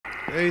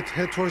Hey,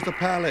 head towards the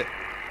pallet.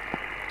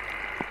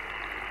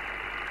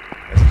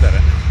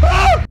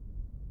 Ah!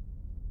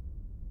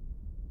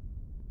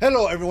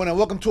 Hello, everyone, and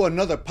welcome to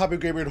another Poppy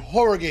Graveyard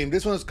horror game.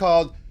 This one is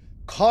called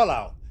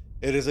CallOut.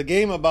 It is a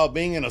game about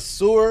being in a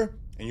sewer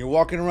and you're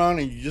walking around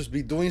and you just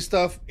be doing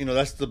stuff. You know,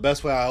 that's the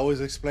best way I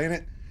always explain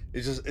it.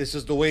 It's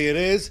just the way it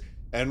is.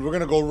 And we're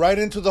gonna go right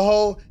into the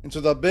hole,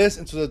 into the abyss,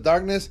 into the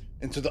darkness,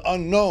 into the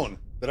unknown.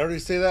 Did I already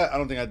say that? I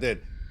don't think I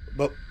did.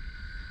 But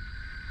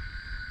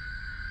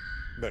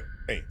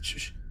hey,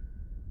 shh.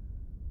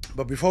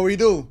 But before we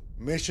do,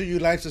 make sure you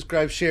like,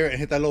 subscribe, share, and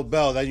hit that little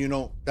bell that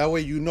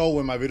way you know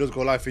when my videos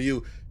go live for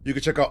you. You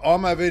can check out all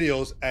my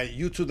videos at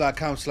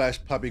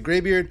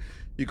youtube.com/poppygraveyard.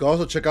 You can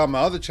also check out my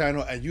other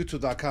channel at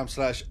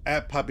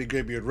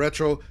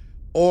youtube.com/@poppygraveyardretro,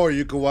 or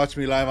you can watch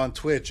me live on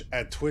Twitch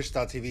at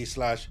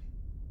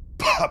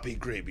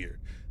twitch.tv/poppygraveyard.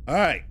 All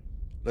right,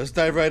 let's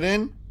dive right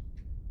in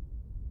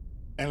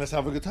and let's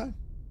have a good time.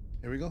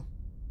 Here we go.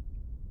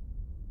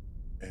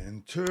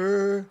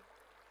 Enter.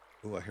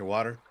 Ooh, I hear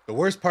water. The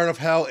worst part of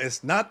hell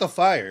is not the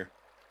fire,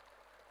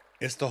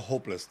 it's the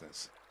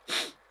hopelessness.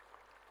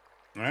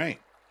 All right,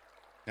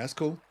 that's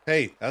cool.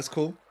 Hey, that's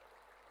cool.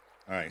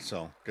 All right,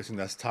 so guessing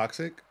that's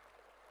toxic.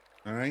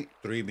 All right,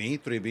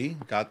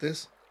 3B, got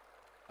this.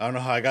 I don't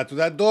know how I got through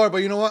that door, but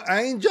you know what?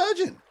 I ain't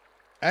judging.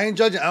 I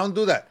don't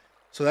do that.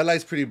 So that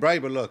light's pretty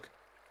bright, but look,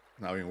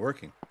 not even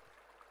working.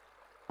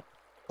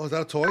 Oh, is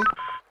that a toy?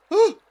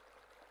 Oh!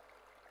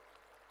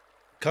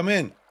 Come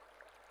in.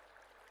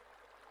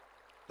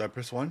 Do I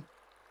press 1?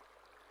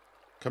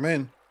 Come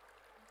in. Do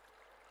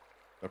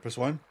I press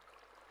 1?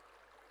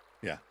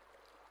 Yeah.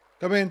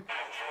 Come in.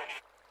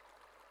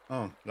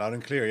 Oh, loud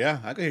and clear. Yeah,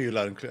 I can hear you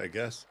loud and clear, I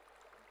guess.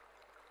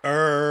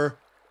 That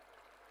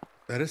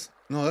is...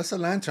 No, that's a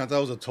lantern. I thought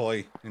it was a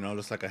toy. You know,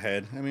 looks like a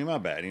head. I mean, my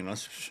bad, you know.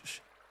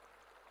 Shh.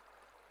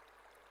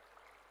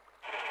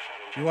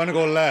 You want to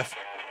go left.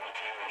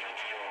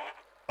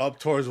 Up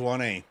towards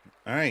 1A.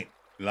 All right.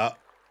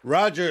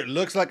 Roger,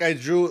 looks like I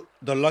drew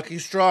the lucky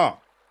straw.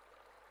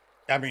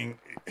 I mean,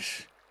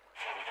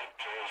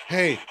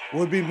 hey,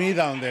 would be me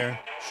down there.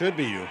 Should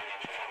be you.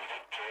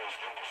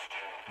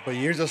 But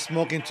years of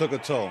smoking took a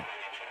toll.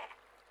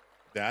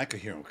 Yeah, I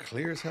could hear him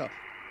clear as hell.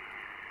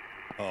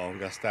 Uh-oh, we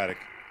got static.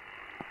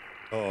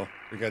 Uh-oh,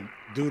 we got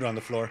dude on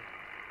the floor.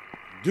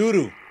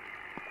 Doo-doo.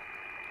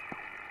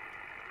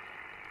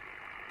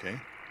 Okay.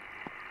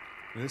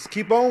 Let's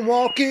keep on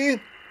walking.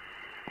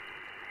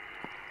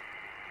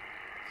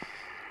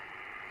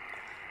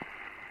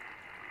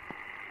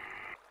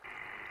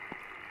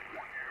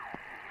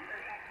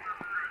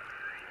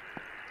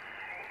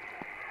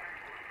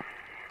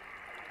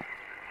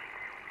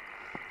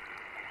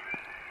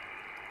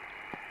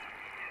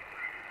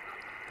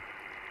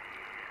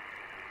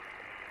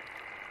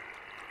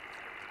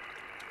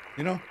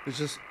 You know, it's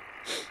just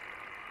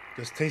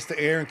taste the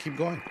air and keep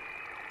going.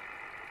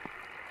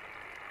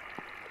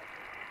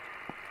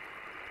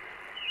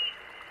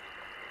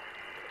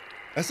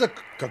 That's a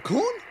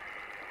cocoon?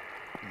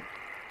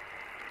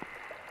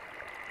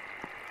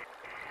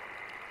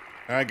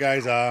 All right,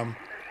 guys. I'm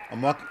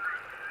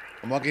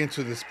walking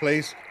into this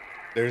place.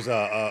 There's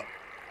a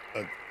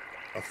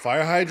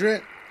fire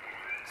hydrant,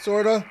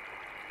 sorta,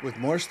 with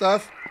more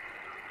stuff.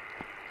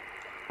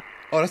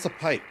 Oh, that's a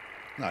pipe.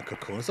 Not a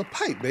cocoon. It's a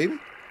pipe, baby.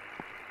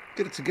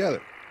 Get it together.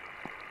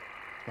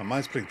 My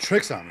mind's playing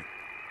tricks on me.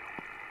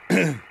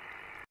 Fucking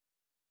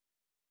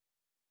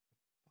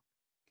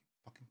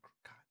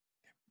God.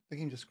 The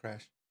game just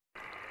crashed.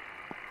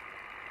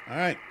 All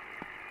right.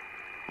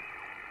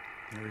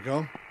 There we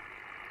go.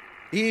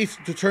 E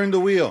to turn the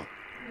wheel.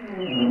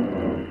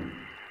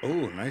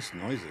 Oh, nice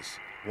noises.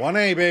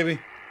 1A, baby.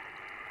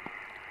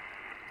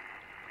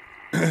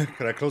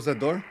 Could I close that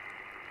door?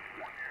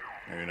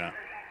 Maybe not.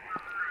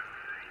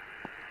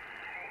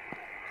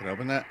 Can I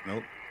open that?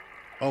 Nope.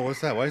 Oh,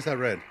 what's that? Why is that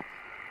red?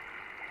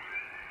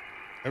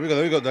 There we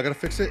go. Do I gotta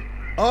fix it?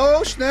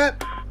 Oh,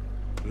 snap!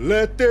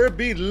 Let there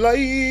be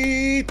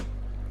light!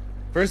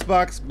 First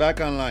box back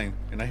online,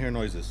 and I hear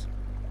noises.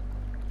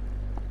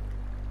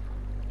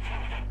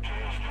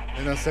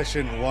 And that's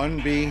section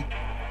 1B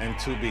and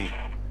 2B.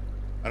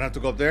 I don't have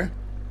to go up there?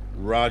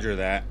 Roger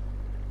that.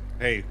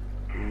 Hey,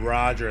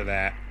 roger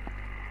that.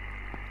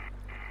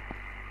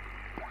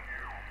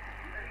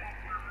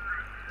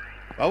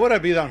 Why would I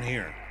be down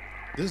here?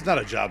 This is not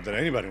a job that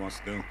anybody wants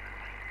to do.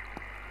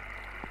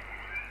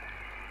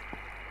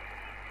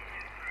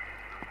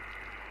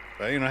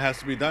 But, you know, it has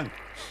to be done.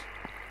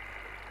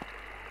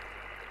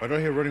 Why do I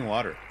hear running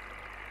water?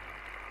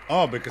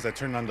 Oh, because I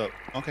turned on the...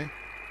 Okay,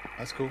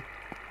 that's cool.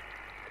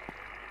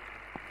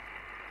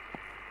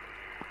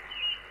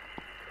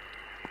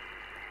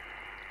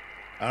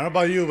 I don't know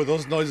about you, but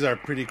those noises are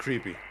pretty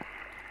creepy.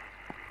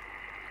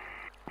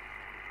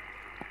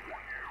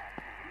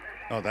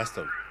 Oh, that's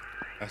the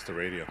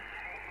radio.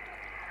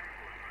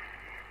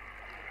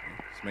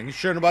 Just making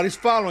sure nobody's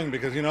following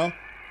because, you know,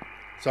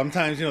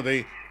 sometimes, you know,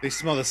 they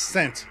smell the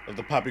scent of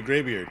the Poppy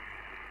Graveyard.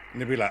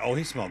 And they'll be like, oh,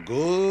 he smelled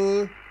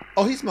good.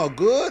 Oh, he smelled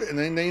good. And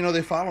then, you know,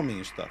 they follow me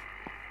and stuff.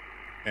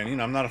 And, you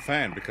know, I'm not a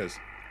fan because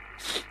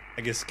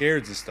I get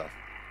scared and stuff.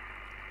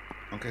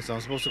 Okay, so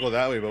I'm supposed to go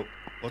that way, but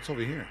what's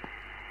over here?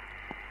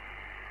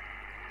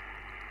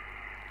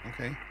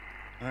 Okay,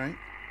 all right.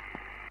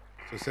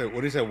 So it said,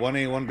 what did it say?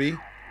 1A, 1B?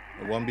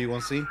 Or 1B,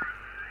 1C?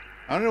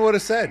 I don't know what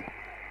it said.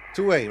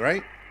 2A,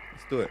 right?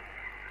 Let's do it.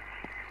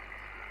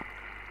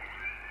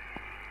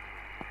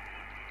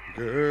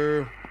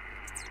 Girl.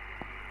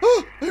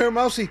 Oh, I hear a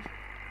mousey.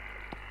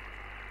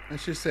 And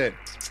she said,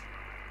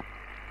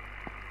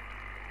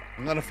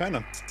 I'm not a fan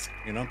of,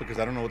 you know, because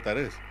I don't know what that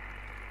is.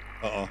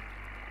 Uh-oh.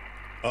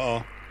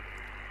 Uh-oh.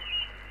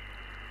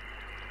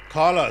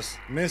 Call us.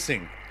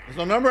 Missing. There's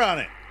no number on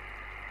it.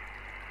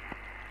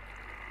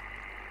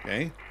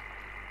 Okay.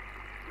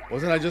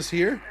 Wasn't I just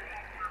here?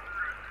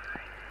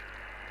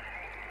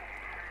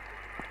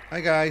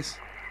 Hi, guys.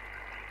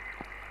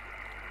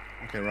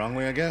 Okay, wrong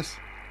way, I guess.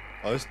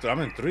 Oh, I'm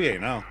in 3A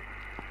now.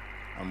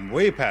 I'm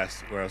way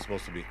past where I was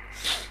supposed to be.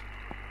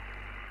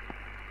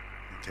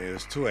 Okay,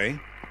 there's 2A.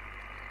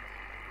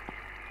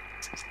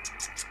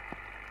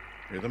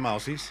 Here are the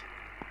mousies.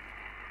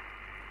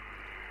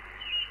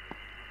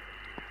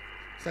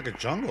 It's like a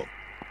jungle.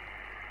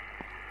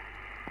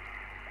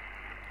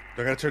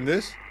 Do I gotta turn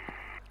this?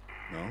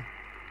 No.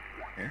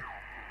 Okay.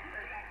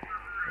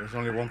 There's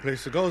only one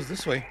place to go, is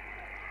this way.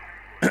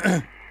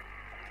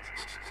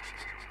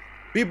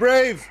 Be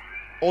brave,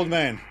 old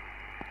man.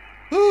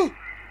 Woo!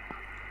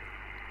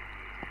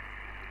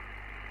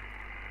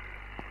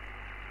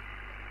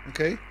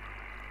 Okay,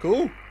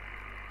 cool.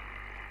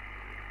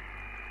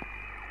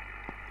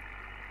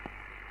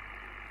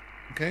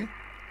 Okay.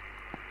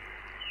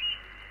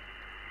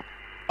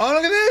 Oh,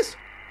 look at this!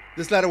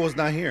 This ladder was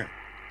not here.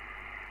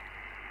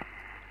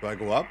 Do I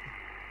go up?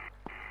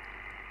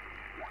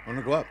 I want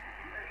to go up.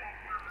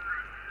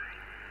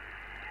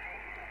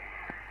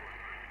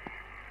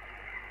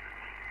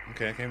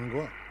 Okay, I can't even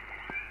go up.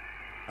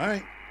 All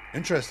right,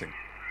 interesting.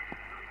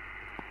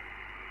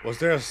 Was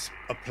there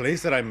a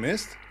place that I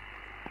missed?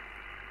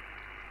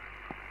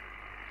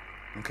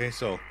 Okay,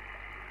 so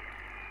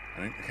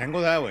I can't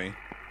go that way.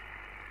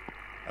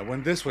 I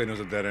went this way and it was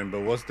a dead end,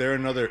 but was there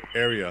another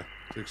area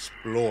to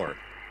explore?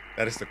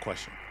 That is the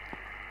question.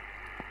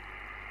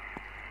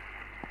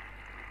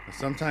 And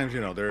sometimes, you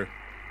know, they're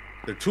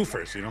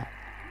twofers, you know.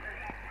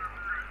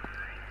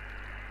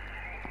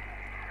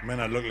 May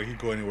not look like he'd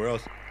go anywhere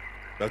else. Do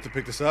I have to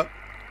pick this up?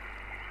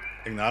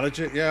 Acknowledge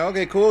it? Yeah,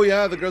 okay, cool.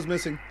 Yeah, the girl's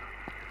missing.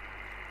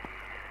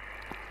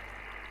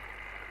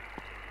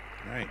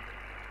 All right.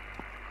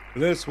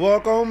 Let's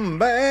walk on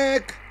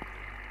back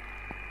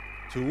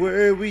to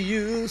where we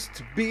used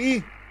to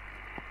be.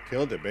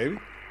 Killed it, baby.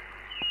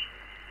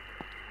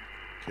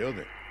 Killed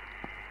it.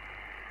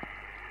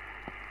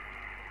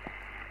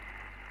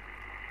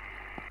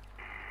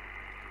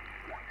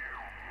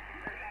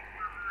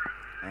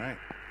 All right.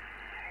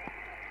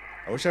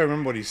 I wish I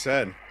remember what he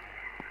said.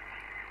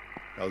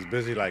 I was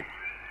busy, like,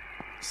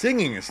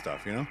 singing and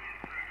stuff, you know?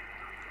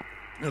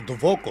 You know, the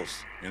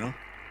vocals, you know?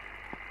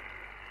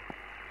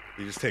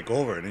 You just take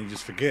over and then you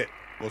just forget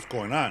what's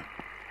going on.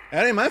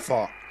 That ain't my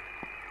fault.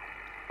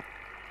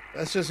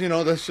 That's just, you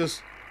know, that's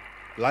just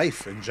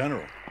life in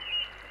general.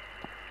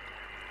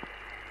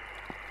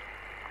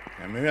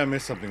 Yeah, maybe I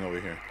missed something over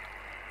here.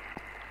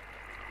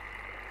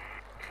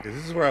 Okay,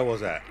 this is where I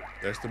was at.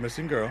 There's the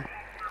missing girl.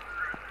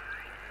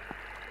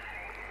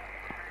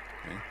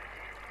 Okay.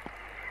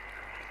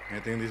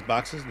 Anything in these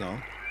boxes? No.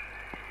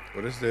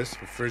 What is this?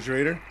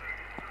 Refrigerator?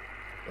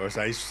 Or as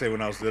I used to say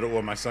when I was little,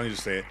 or my son used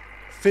to say it,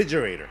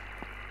 refrigerator.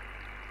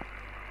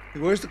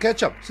 Where's the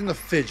ketchup? It's in the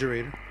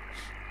refrigerator.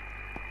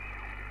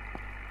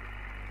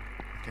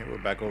 Okay, we're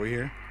back over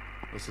here.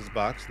 What's this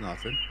box?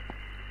 Nothing.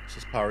 What's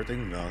this power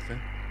thing? Nothing.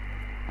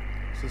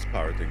 What's this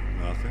power thing?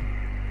 Nothing.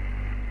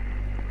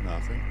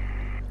 Nothing.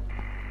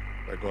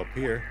 If I go up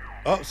here.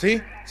 Oh, see?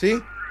 See?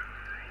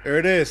 There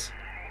it is.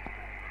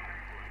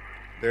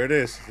 There it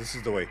is. This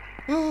is the way.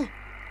 Oh,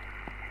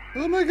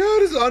 oh my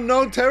God, it's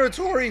unknown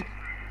territory.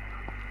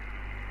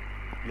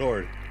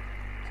 Lord.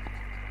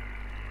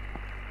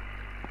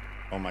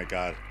 Oh my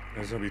God.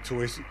 There's gonna be two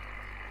ways.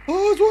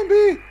 Oh, it's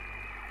 1B.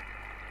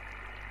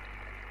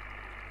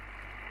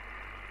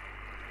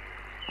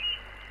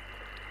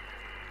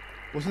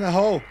 What's in that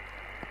hole?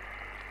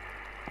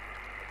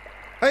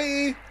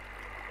 Hey.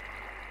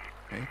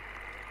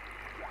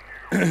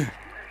 Okay.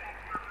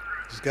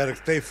 Just gotta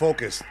stay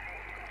focused.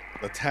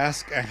 The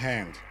task at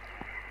hand.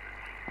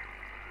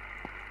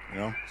 You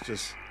know, it's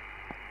just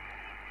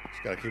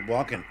gotta keep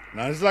walking.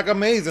 Now it's like a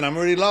maze and I'm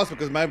already lost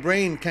because my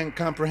brain can't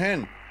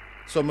comprehend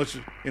so much,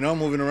 you know,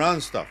 moving around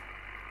and stuff.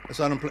 That's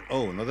why I'm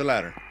oh, another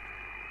ladder.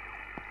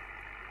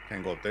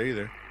 Can't go up there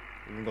either.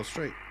 We can go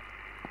straight.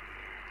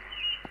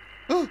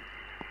 Oh.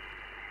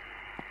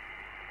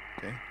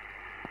 Okay.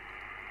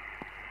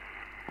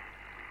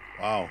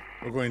 Wow,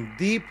 we're going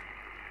deep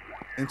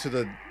into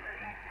the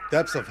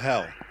depths of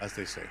hell, as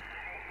they say.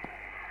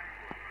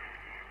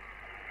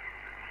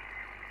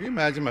 Can you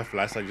imagine my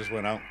flashlight just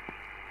went out?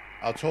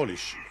 I'll totally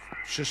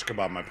shish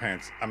kebab my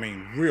pants. I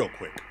mean, real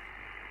quick.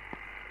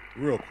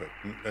 Real quick.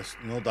 There's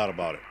no doubt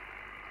about it.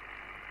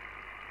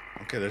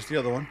 Okay, there's the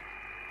other one.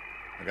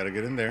 I gotta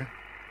get in there.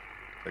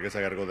 I guess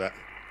I gotta go that.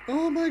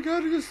 Oh my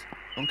god,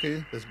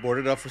 okay, it's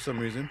boarded up for some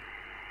reason.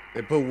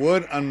 They put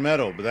wood on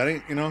metal, but that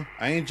ain't, you know,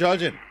 I ain't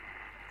judging.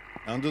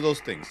 I don't do those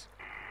things.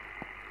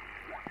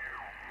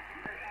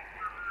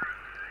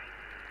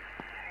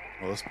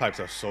 Oh, those pipes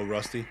are so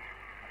rusty.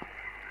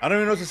 I don't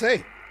even know what to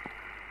say.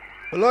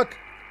 But look,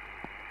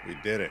 we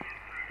did it.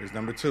 Here's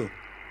number 2.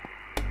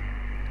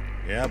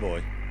 Yeah,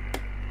 boy.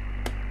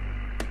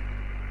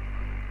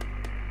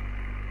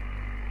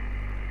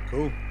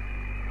 Cool.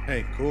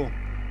 Hey, cool.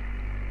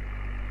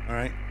 All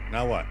right,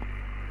 now what?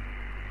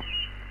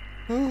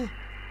 Oh.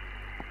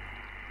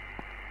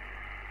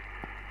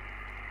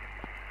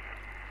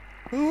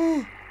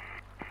 Oh.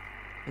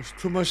 There's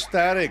too much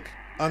static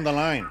on the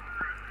line.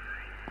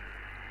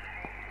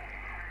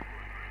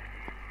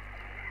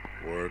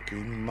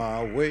 Working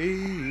my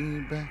way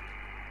back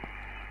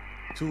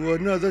to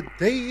another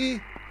day.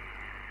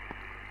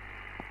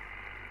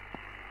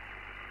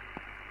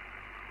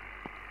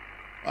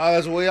 Ah,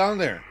 that's way on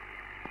there.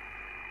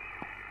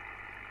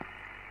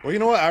 Well, you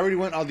know what? I already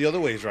went all the other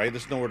ways, right?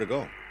 There's nowhere to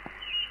go.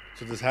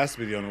 So this has to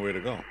be the only way to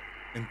go.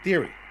 In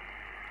theory.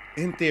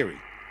 In theory.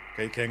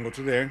 Okay, can't go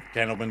to there.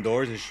 Can't open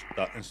doors.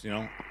 It's, you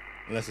know,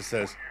 unless it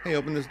says, hey,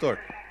 open this door.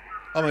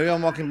 Oh, maybe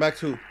I'm walking back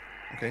to...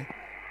 Okay.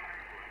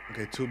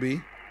 Okay,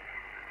 2B.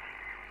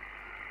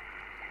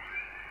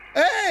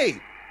 Hey!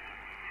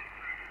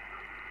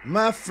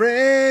 My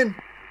friend.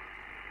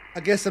 I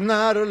guess I'm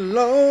not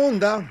alone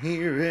down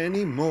here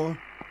anymore.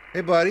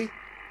 Hey, buddy.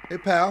 Hey,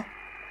 pal.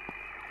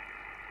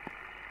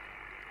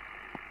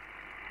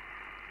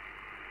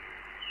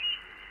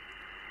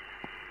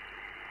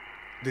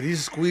 Did he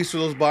squeeze through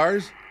those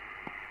bars?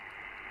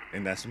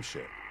 Ain't that some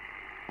shit?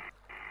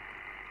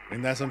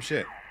 Ain't that some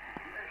shit?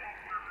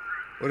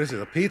 What is it?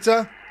 A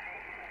pizza?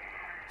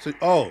 So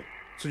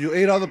you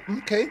ate all the...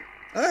 Okay.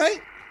 All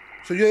right.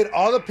 So you ate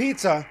all the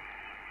pizza,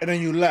 and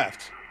then you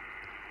left.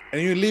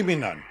 And you leave me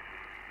none.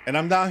 And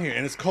I'm down here,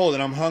 and it's cold,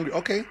 and I'm hungry.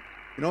 Okay. You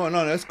know what?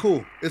 No, that's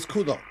cool. It's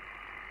cool, though.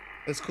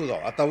 It's cool,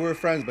 though. I thought we were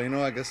friends, but, you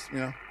know, I guess, you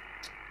know.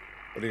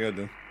 What are you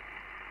gonna do?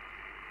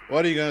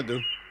 What are you gonna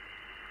do?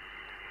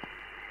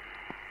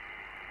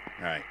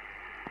 All right.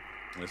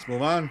 Let's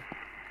move on.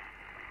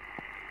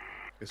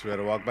 Guess we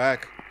gotta walk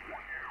back.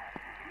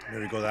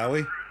 Did we go that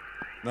way?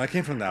 No, I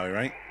came from that way,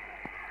 right?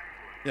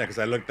 Yeah, because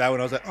I looked that way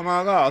and I was like, oh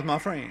my god, it's my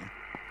friend.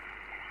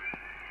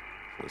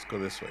 So let's go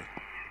this way.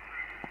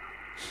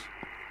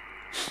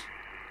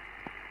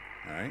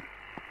 Alright.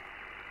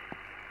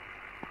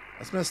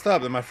 That's messed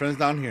up that my friend's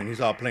down here and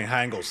he's all playing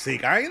hide and go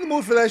seek. I ain't in the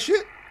mood for that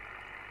shit.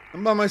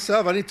 I'm by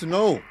myself. I need to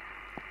know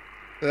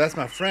that that's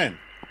my friend.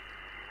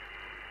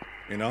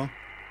 You know?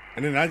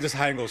 And then I just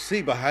hide and go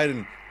seek, but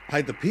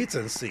hide the pizza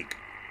and seek.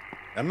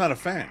 I'm not a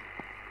fan.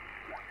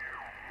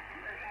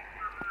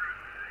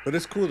 But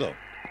it's cool though.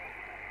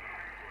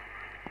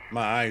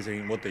 My eyes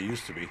ain't what they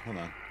used to be. Hold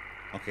on.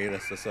 Okay,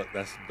 that's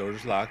the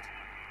door's locked.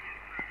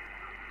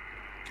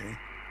 Okay.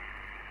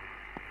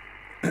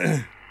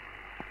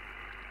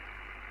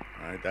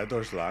 Alright, that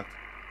door's locked.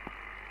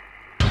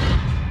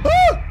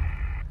 Ah!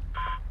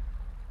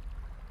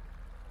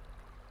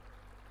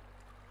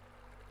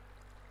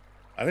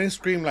 I didn't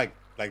scream like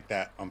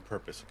that on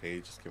purpose, okay?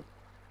 You just give...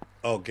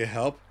 Oh, get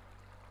help?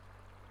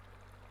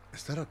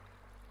 Is that a...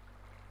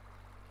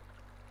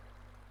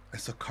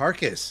 It's a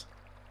carcass.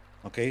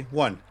 Okay,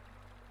 1.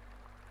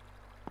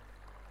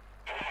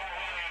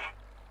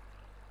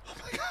 Oh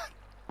my god.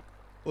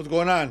 What's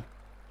going on?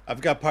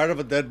 I've got part of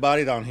a dead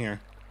body down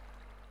here.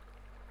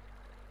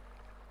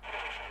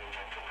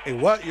 Hey,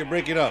 what? You're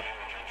breaking up.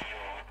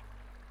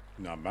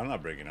 No, I'm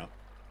not breaking up.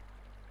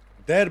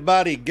 Dead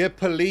body, get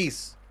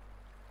police.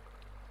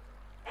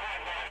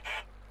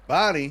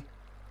 Body?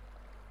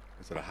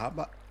 Is it a hot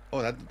body?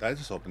 Oh, that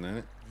just opened, isn't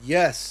it?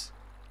 Yes.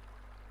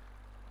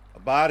 A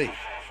body.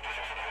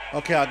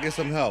 Okay, I'll get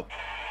some help.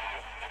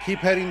 Keep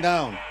heading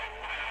down.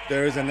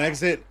 There is an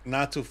exit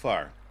not too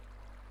far.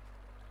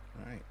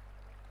 All right.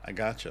 I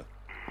gotcha.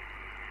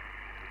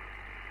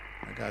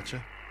 I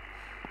gotcha.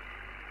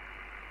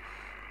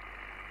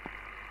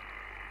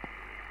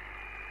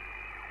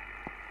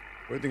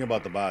 What do you think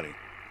about the body?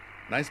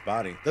 Nice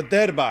body. The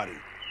dead body.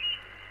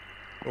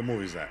 What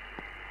movie is that?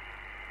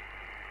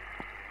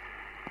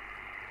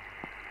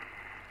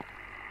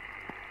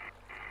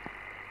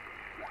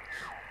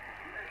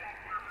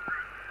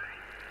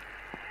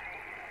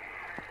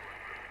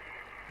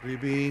 Three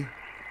B,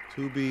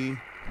 2B.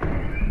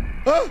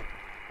 Oh!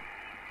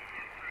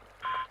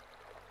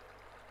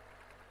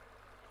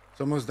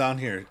 Someone's down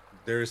here.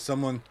 There is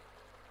someone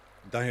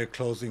down here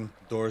closing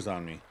doors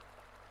on me.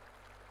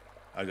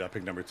 I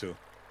picked number 2.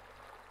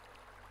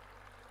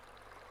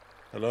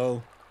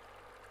 Hello?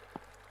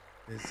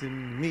 Is it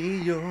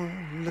me you're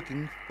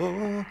looking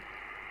for?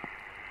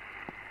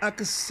 I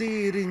can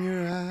see it in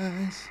your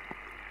eyes.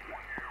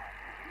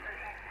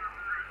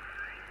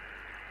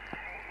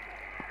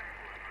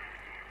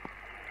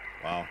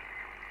 Wow.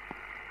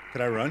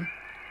 Could I run?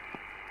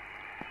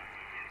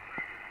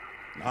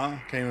 Nah,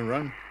 can't even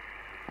run.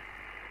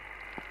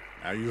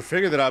 Now you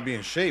figure that I'll be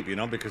in shape, you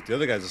know, because the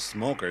other guy's a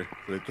smoker,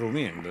 so they threw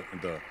me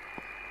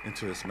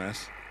into this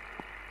mess.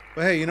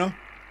 But hey, you know,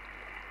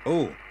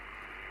 oh,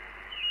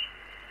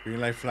 green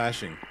light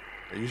flashing.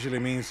 That usually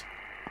means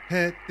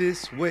head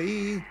this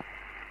way.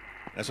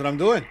 That's what I'm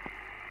doing.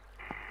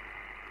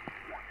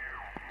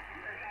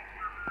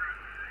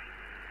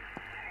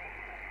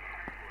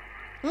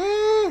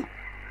 Woo!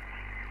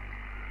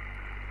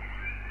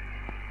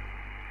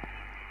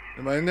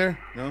 Am I in there?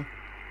 No?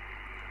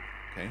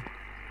 Okay.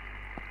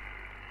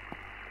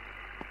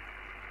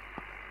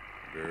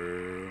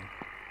 Girl, you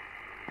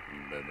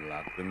better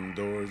lock them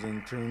doors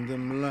and turn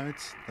them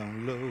lights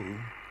down low.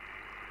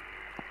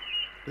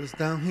 'Cause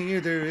down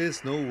here there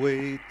is no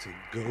way to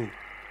go.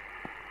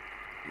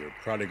 You're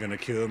probably gonna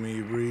kill me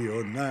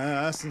real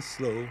nice and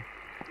slow.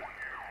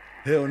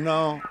 Hell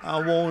no, I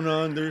won't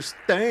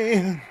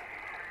understand.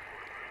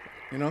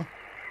 You know?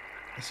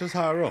 That's just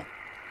how I roll.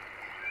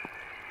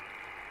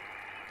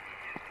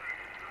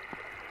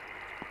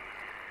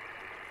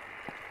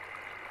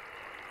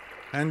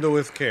 Handle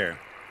with care.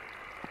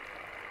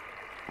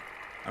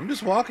 I'm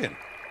just walking.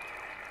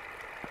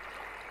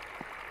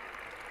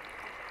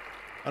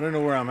 I don't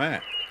know where I'm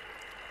at.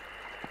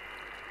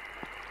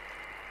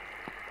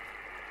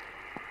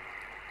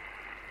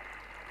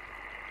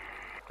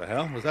 The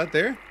hell? Was that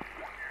there? It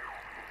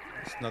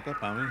snuck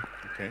up on me.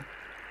 Okay.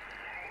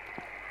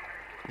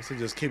 Guess I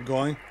just keep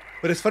going.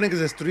 But it's funny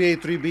because it's 3A,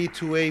 3B,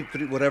 2A,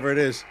 3, whatever it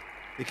is.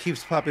 It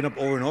keeps popping up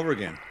over and over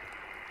again.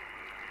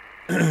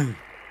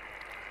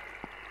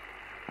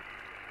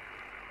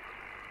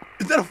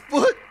 Is that a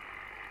foot?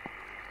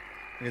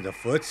 Look at the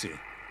footsie.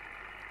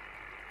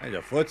 Look at the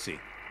footsie.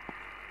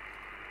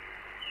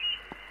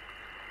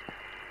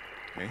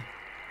 Okay.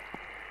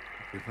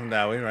 We're from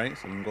that way, right?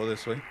 So I'm gonna go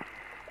this way.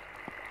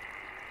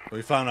 So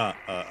we found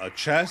a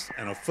chest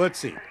and a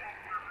footsie.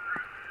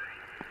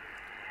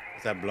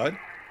 Is that blood?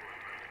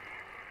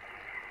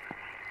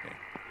 Okay.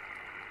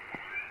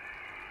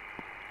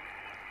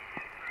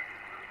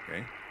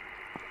 Okay.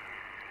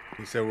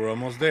 He said we're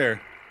almost there.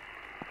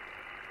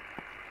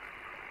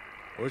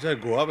 I wish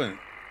I'd go up and,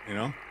 you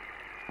know.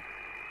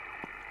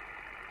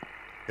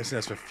 Guessing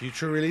that's for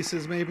future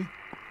releases, maybe?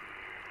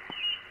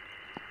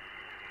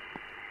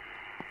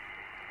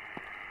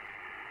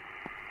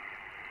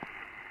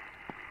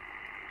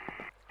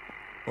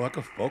 Oh, I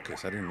could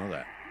focus. I didn't know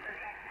that.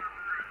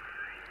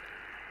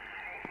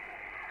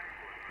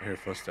 I hear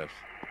footsteps.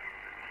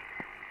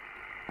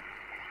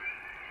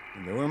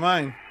 And they were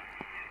mine.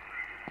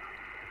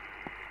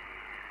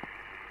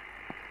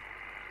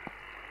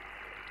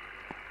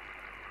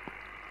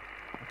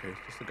 Okay, it's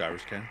just a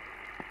garbage can.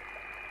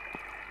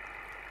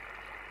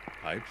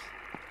 Pipes.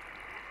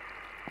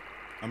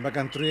 I'm back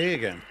on 3A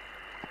again.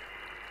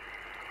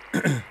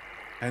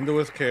 Handle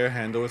with care,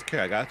 handle with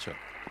care. I gotcha.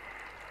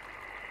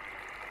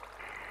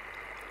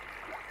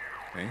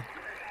 Okay.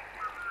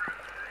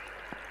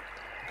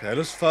 Okay, that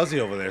looks fuzzy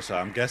over there, so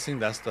I'm guessing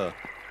that's the...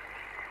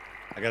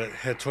 I gotta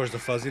head towards the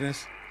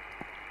fuzziness.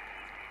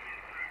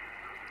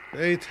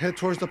 Hey, head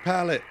towards the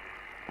pallet.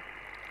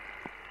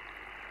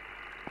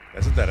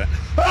 That's it, that...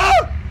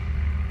 Ah!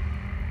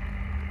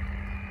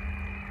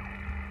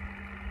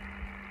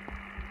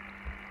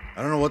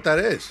 I don't know what that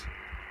is.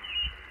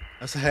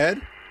 That's a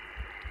head?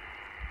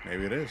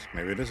 Maybe it is.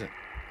 Maybe it isn't.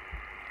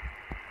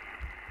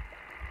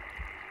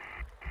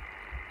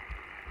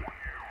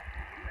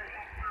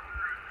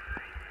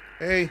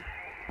 Hey.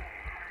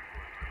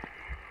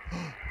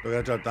 Do I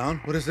gotta drop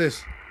down? What is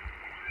this?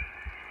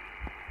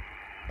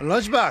 A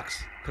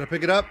lunchbox. Can I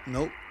pick it up?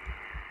 Nope.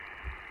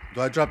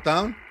 Do I drop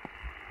down?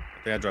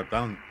 I think I dropped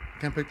down.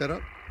 Can't pick that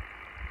up?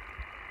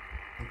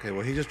 Okay,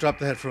 well, he just dropped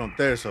the head from up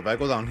there, so if I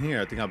go down here,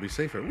 I think I'll be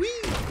safer. Whee!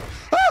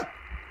 Ah!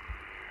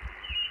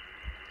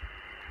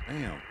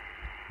 Damn.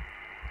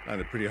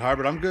 Landed pretty hard,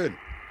 but I'm good.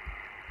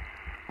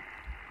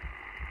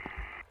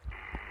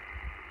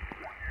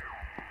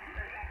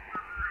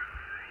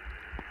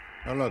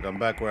 Oh, look, I'm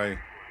back where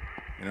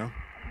you know,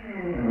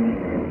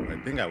 where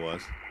I think I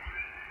was.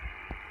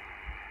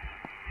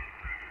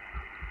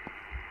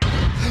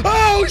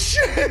 Oh,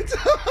 shit!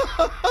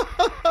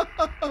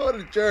 What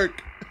a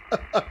jerk.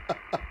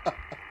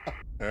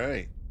 All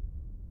right.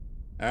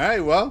 All right,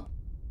 well,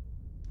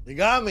 you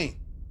got me.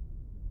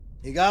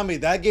 You got me.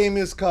 That game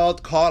is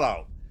called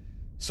CallOut.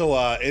 So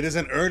it is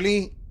an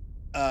early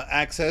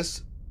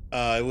access.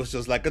 It was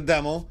just like a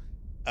demo.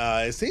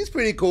 It seems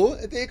pretty cool.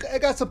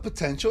 It got some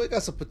potential. It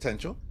got some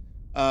potential.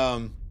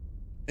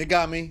 It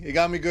got me. It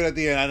got me good at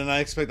the end. I did not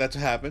expect that to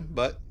happen,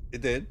 but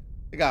it did.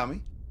 It got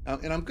me.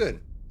 And I'm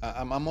good.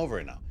 I'm over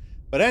it now.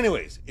 But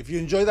anyways, if you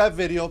enjoyed that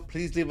video,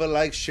 please leave a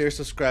like, share,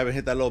 subscribe, and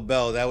hit that little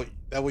bell. That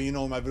way you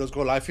know when my videos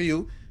go live for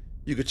you.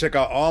 You can check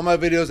out all my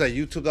videos at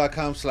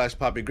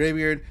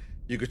youtube.com/PoppyGraybeard.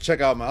 You could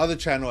check out my other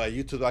channel at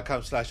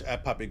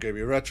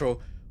youtube.com/@PoppyGraybeardRetro.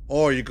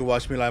 Or you can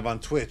watch me live on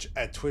Twitch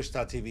at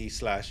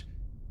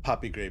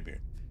twitch.tv/PoppyGraybeard.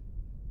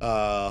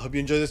 Hope you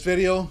enjoyed this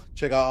video.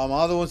 Check out all my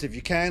other ones if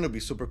you can. It'll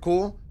be super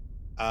cool.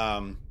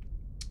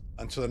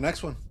 Until the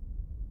next one.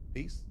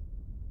 Peace.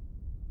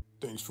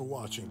 Thanks for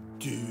watching,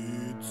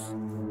 dudes.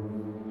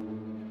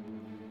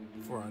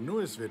 For our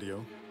newest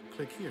video,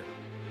 click here.